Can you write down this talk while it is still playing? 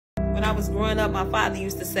When I was growing up, my father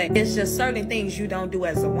used to say, it's just certain things you don't do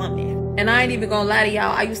as a woman. And I ain't even gonna lie to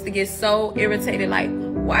y'all, I used to get so irritated, like,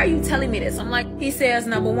 why are you telling me this? I'm like, he says,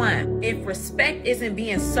 number one, if respect isn't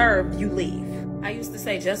being served, you leave. I used to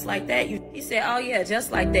say, just like that. He said, oh yeah,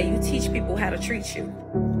 just like that. You teach people how to treat you.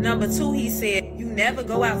 Number two, he said, you never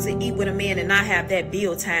go out to eat with a man and not have that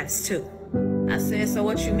bill times two. I said, so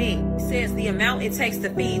what you mean? He says the amount it takes to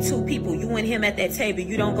feed two people, you and him at that table,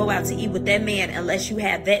 you don't go out to eat with that man unless you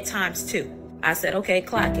have that times two. I said, okay,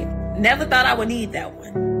 clock it. Never thought I would need that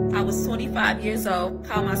one. I was 25 years old,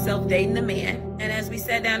 called myself dating a man. And as we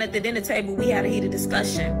sat down at the dinner table, we had a heated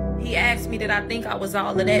discussion. He asked me did I think I was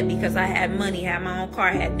all of that because I had money, had my own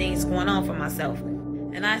car, had things going on for myself.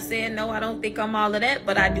 And I said, no, I don't think I'm all of that,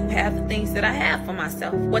 but I do have the things that I have for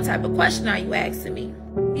myself. What type of question are you asking me?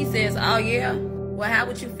 He says, oh yeah, well, how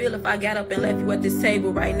would you feel if I got up and left you at this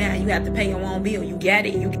table right now? You have to pay your own bill. You got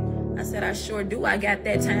it? I said, I sure do. I got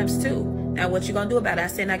that times two. Now, what you gonna do about it? I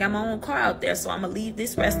said, I got my own car out there, so I'm gonna leave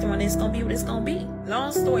this restaurant. It's gonna be what it's gonna be.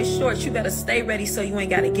 Long story short, you better stay ready so you ain't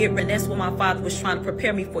gotta get ready. That's what my father was trying to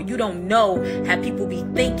prepare me for. You don't know how people be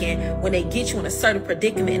thinking when they get you in a certain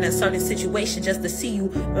predicament, in a certain situation, just to see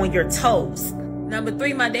you on your toes. Number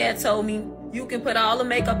three, my dad told me, you can put all the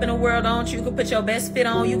makeup in the world on you. You can put your best fit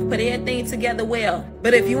on. You can put everything together well.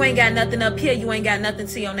 But if you ain't got nothing up here, you ain't got nothing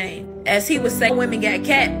to your name. As he would say, women got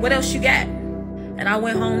cat. What else you got? And I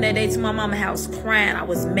went home that day to my mama's house crying. I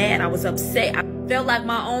was mad. I was upset. I felt like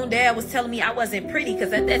my own dad was telling me I wasn't pretty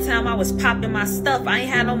because at that time I was popping my stuff. I ain't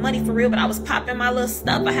had no money for real, but I was popping my little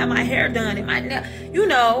stuff. I had my hair done and my nail, you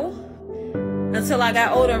know, until I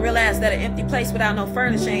got older and realized that an empty place without no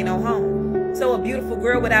furniture ain't no home. So a beautiful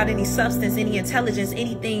girl without any substance, any intelligence,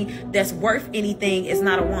 anything that's worth anything is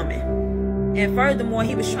not a woman. And furthermore,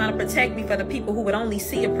 he was trying to protect me for the people who would only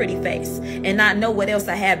see a pretty face and not know what else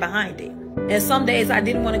I had behind it. And some days I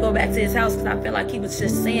didn't want to go back to his house because I felt like he was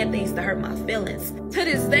just saying things to hurt my feelings. To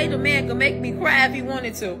this day, the man could make me cry if he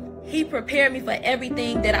wanted to. He prepared me for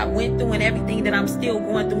everything that I went through and everything that I'm still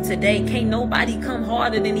going through today. Can't nobody come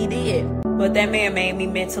harder than he did. But that man made me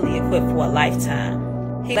mentally equipped for a lifetime.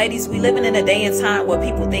 Ladies, we living in a day and time where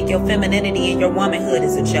people think your femininity and your womanhood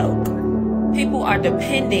is a joke. People are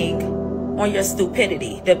depending on your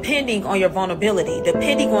stupidity, depending on your vulnerability,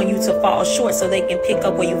 depending on you to fall short so they can pick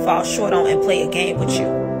up where you fall short on and play a game with you.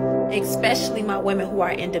 Especially my women who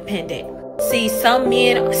are independent. See, some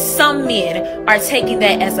men are taking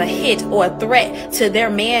that as a hit or a threat to their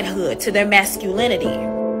manhood, to their masculinity.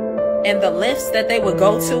 And the lengths that they would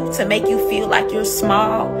go to make you feel like you're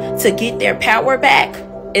small, to get their power back,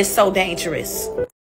 is so dangerous.